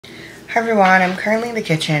Hi everyone, I'm currently in the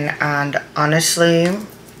kitchen and honestly,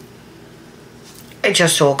 I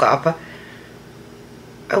just woke up.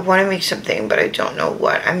 I want to make something but I don't know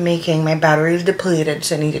what I'm making. My battery is depleted,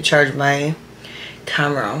 so I need to charge my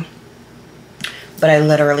camera. But I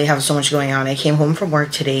literally have so much going on. I came home from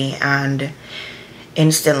work today and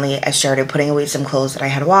instantly I started putting away some clothes that I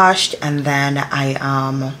had washed, and then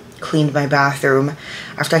I cleaned my bathroom.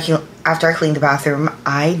 After I cleaned the bathroom,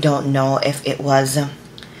 I don't know if it was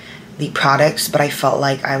the products, but I felt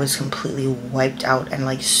like I was completely wiped out and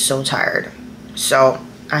like so tired, so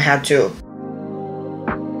I had to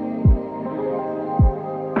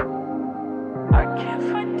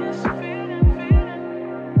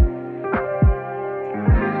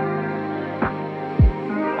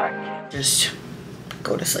just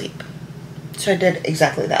go to sleep. So I did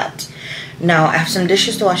exactly that. Now I have some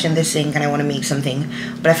dishes to wash in the sink and I want to make something,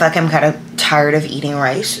 but I feel like I'm kind of tired of eating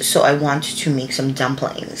rice, so I want to make some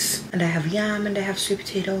dumplings. And I have yam and I have sweet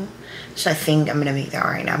potato, so I think I'm gonna make that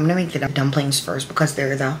right now. I'm gonna make the dumplings first because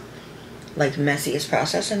they're the like messiest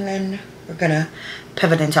process, and then we're gonna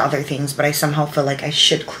pivot into other things, but I somehow feel like I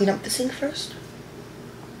should clean up the sink first.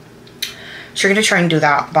 So we're gonna try and do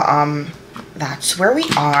that, but that's where we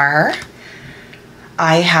are.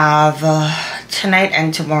 I have tonight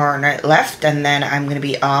and tomorrow night left, and then I'm gonna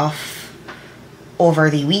be off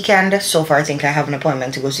over the weekend. So far I think I have an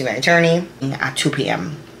appointment to go see my attorney at 2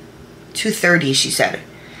 p.m. 2:30 she said,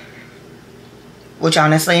 which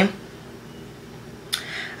honestly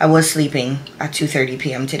I was sleeping at 2:30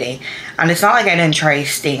 p.m. today, and it's not like I didn't try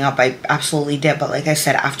staying up. I absolutely did, but like I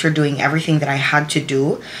said, after doing everything that I had to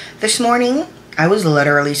do this morning, I was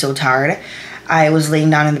literally so tired. I was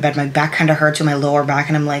laying down in the bed, my back kind of hurt to my lower back,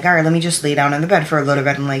 and I'm like, all right, let me just lay down in the bed for a little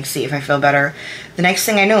bit and like see if I feel better. The next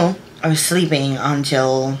thing I knew, I was sleeping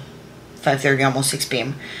until 5:30, almost 6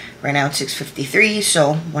 p.m. Right now it's 6:53,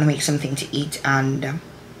 so I want to make something to eat and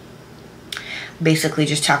basically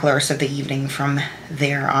just tackle the rest of the evening from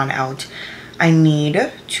there on out. I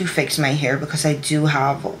need to fix my hair because I do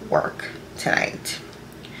have work tonight,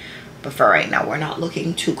 but for right now we're not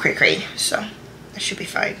looking too cray-cray, so that should be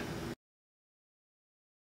fine.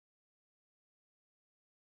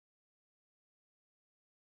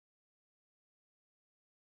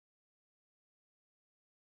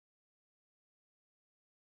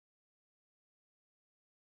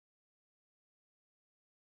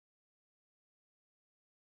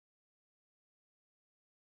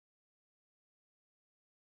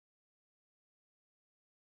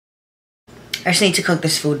 I just need to cook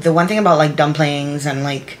this food. The one thing about like dumplings and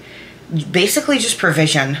like basically just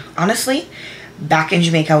provision, honestly, back in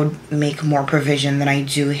Jamaica I would make more provision than I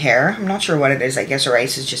do here. I'm not sure what it is. I guess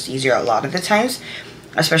rice is just easier a lot of the times,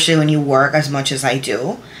 especially when you work as much as I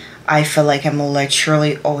do. I feel like I'm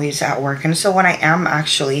literally always at work, and so when I am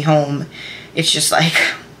actually home, it's just like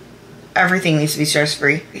everything needs to be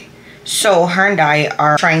stress-free. So her and I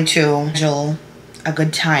are trying to schedule a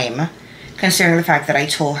good time, considering the fact that I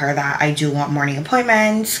told her that I do want morning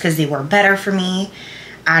appointments because they work better for me.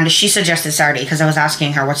 And she suggested Saturday because I was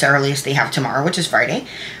asking her what's the earliest they have tomorrow, which is Friday.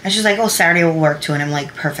 And she's like, oh, Saturday will work too. And I'm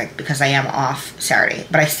like, perfect, because I am off Saturday.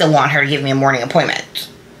 But I still want her to give me a morning appointment.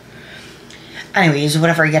 Anyways,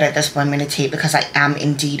 whatever I get at this point, I'm going to take because I am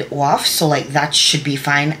indeed off. So like that should be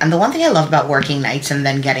fine. And the one thing I love about working nights and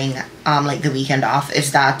then getting like the weekend off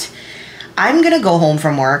is that I'm going to go home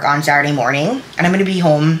from work on Saturday morning. And I'm going to be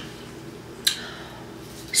home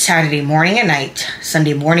Saturday morning and night,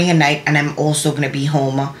 Sunday morning and night, and I'm also going to be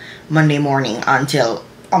home Monday morning until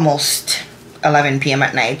almost 11 p.m.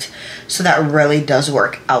 at night. So that really does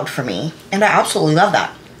work out for me, and I absolutely love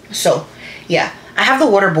that. So yeah, I have the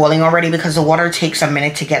water boiling already because the water takes a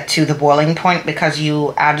minute to get to the boiling point because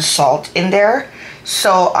you add salt in there.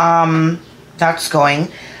 So that's going.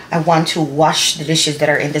 I want to wash the dishes that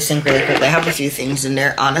are in the sink really quickly. I have a few things in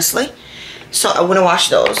there, honestly, so I want to wash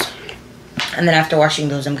those. And then after washing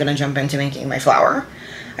those, I'm going to jump into making my flour.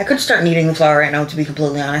 I could start kneading the flour right now, to be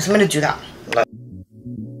completely honest. I'm going to do that.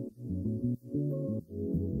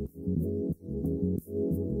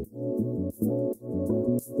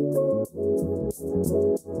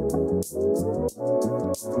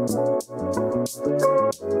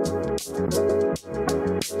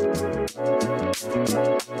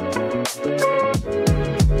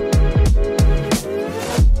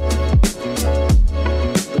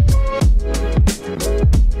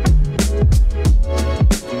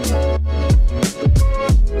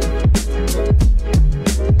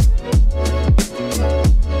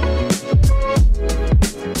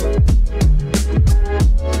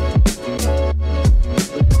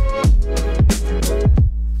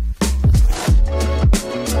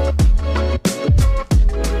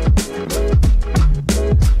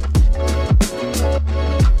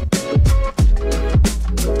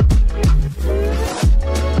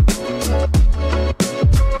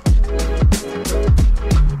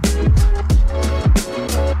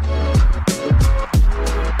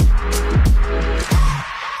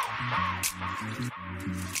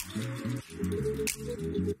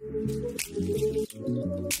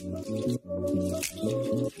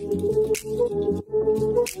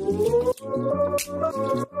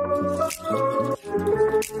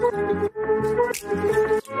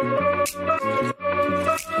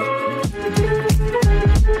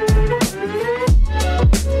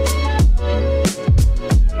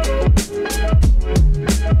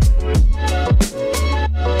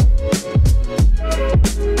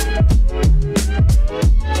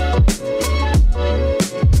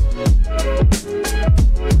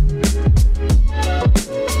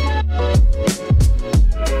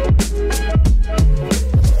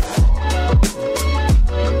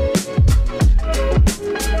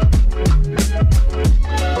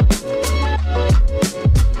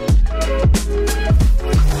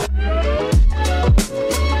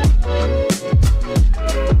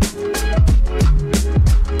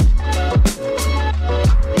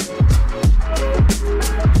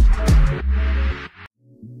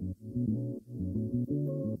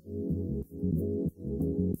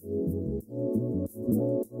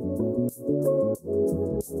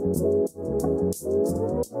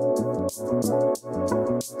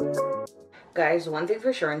 Guys, one thing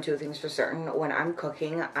for sure and two things for certain, when I'm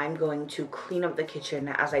cooking, I'm going to clean up the kitchen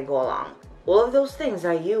as I go along. All of those things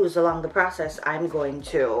I use along the process, I'm going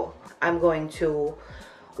to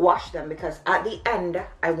wash them, because at the end,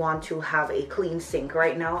 I want to have a clean sink.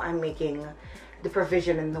 Right now, I'm making the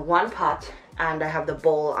provision in the one pot, and I have the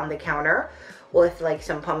bowl on the counter with like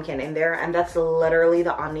some pumpkin in there, and that's literally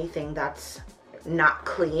the only thing that's not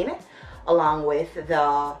clean, along with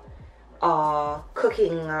the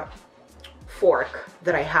cooking fork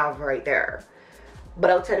that I have right there.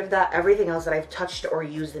 But outside of that, everything else that I've touched or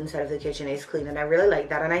used inside of the kitchen is clean, and I really like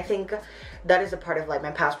that. And I think that is a part of like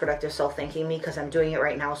my past productive self thanking me, because I'm doing it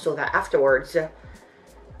right now so that afterwards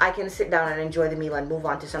I can sit down and enjoy the meal and move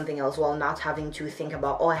on to something else, while not having to think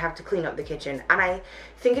about, oh, I have to clean up the kitchen. And I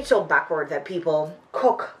think it's so backward that people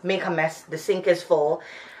cook, make a mess, the sink is full,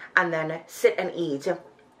 and then sit and eat,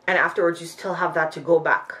 and afterwards you still have that to go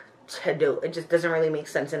back to do. It just doesn't really make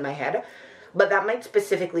sense in my head. But that might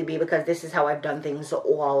specifically be because this is how I've done things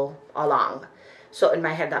all along. So in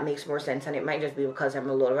my head that makes more sense, and it might just be because I'm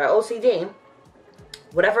a little bit OCD.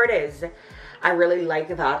 Whatever it is, I really like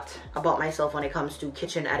that about myself when it comes to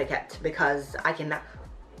kitchen etiquette, because I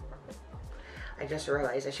just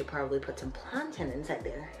realized I should probably put some plantain inside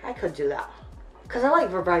there. I could do that, because I like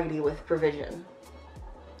variety with provision.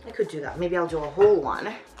 I could do that. Maybe I'll do a whole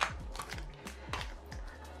one,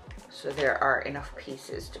 so there are enough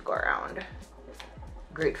pieces to go around.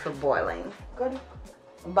 Great for boiling. Good.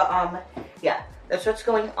 But yeah, that's what's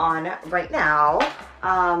going on right now.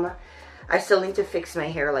 I still need to fix my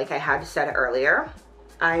hair like I had said earlier.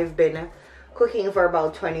 I've been cooking for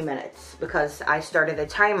about 20 minutes because I started a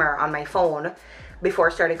timer on my phone before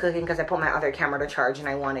I started cooking, because I put my other camera to charge, and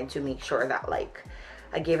I wanted to make sure that like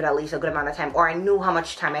I gave it at least a good amount of time, or I knew how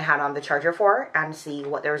much time I had on the charger for, and see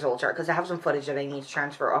what the results are, because I have some footage that I need to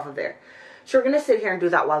transfer off of there. So we're gonna sit here and do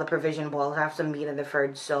that while the provision boils. I have some meat in the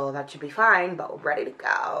fridge, so that should be fine, but we're ready to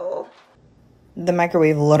go. The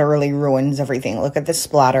microwave literally ruins everything. Look at the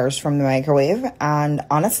splatters from the microwave, and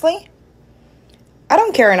honestly, I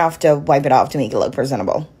don't care enough to wipe it off to make it look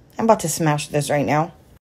presentable. I'm about to smash this right now.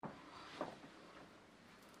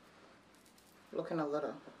 Looking a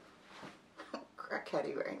little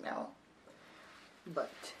crackheady right now,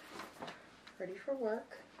 but ready for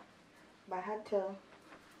work. But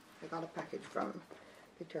I got a package from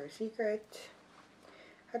Victoria's Secret.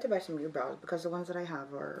 I had to buy some new brows because the ones that I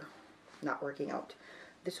have are not working out.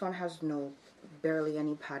 This one has barely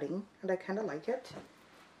any padding, and I kind of like it.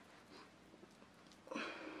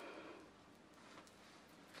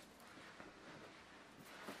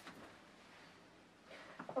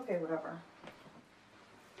 Okay, whatever.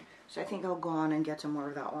 So I think I'll go on and get some more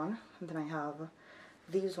of that one. And then I have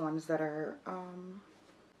these ones that are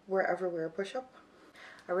wherever wear push-up.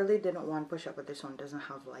 I really didn't want push-up, but this one doesn't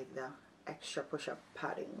have like the extra push-up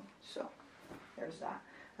padding. So there's that.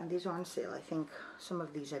 And these are on sale. I think some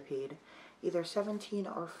of these I paid either $17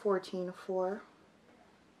 or $14 for.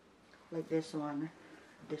 Like this one,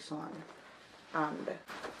 and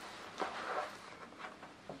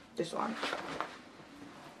this one.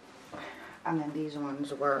 And then these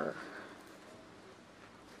ones were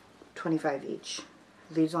 $25 each.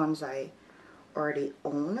 These ones I already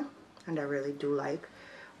own, and I really do like.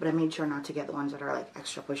 But I made sure not to get the ones that are like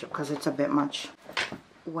extra push-up, because it's a bit much.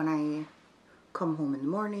 When I come home in the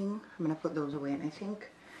morning, I'm going to put those away, and I think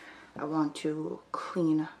I want to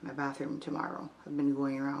clean my bathroom tomorrow. I've been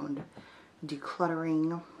going around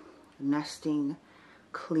decluttering, nesting,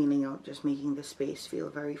 cleaning out, just making the space feel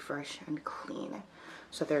very fresh and clean.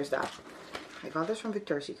 So there's that. I got this from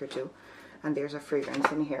Victoria's Secret too, and there's a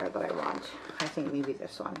fragrance in here that I want. I think maybe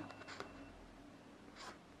this one.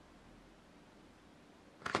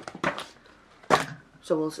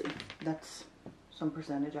 So we'll see. That's some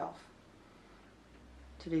percentage off.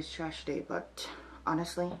 Today's trash day, but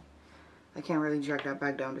honestly, I can't really drag that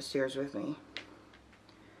bag down the stairs with me.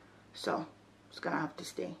 So it's gonna have to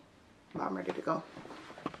stay. But I'm ready to go.